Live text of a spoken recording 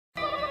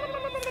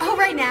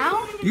right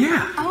now?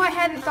 Yeah. Oh, I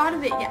hadn't thought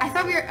of it yet. I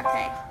thought we were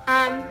okay.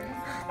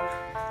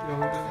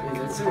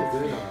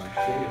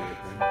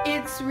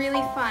 It's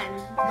really fun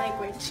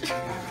language.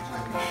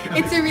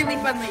 It's a really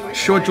fun language.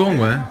 说中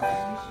文。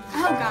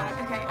Oh God.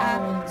 Okay.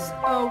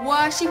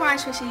 我喜欢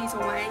学习中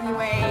文，因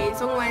为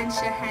中文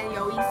是很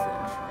有意思。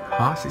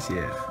好，谢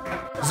谢。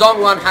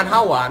中文很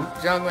好玩，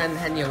中文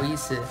很有意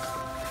思。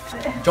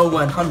中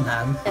文很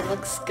难。 It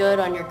looks good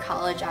on your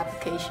college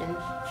application.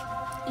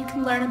 You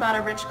can learn about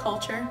a rich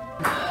culture.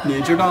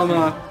 你知道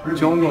吗？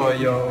中国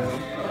有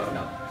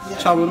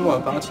差不多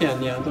8000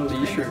年的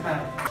历史。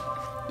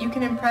You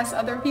can impress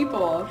other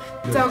people.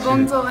 找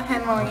工作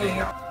很容易。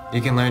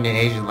 You can learn an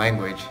Asian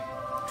language.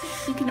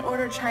 You can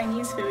order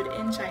Chinese food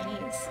in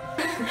Chinese.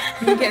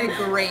 You get a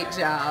great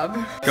job.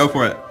 Go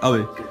for it,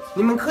 Ollie.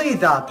 你们可以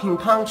打乒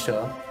乓球。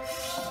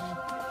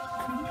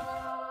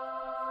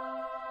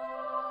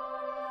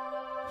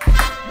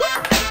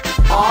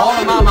我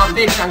的妈妈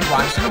非常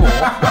关心我。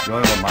有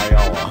个麻药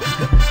啊！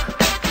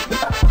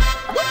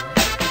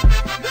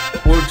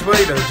我觉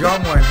得中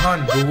文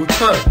很独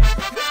特。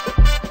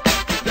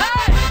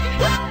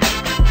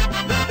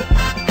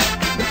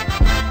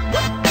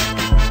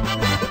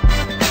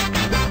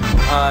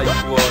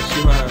我喜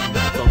欢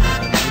中文，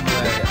因为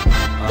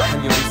很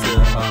有意思，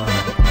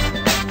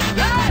很难，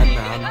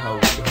好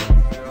喜欢，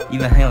因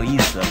为很有意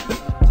思。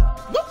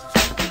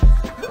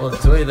我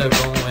觉得中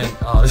文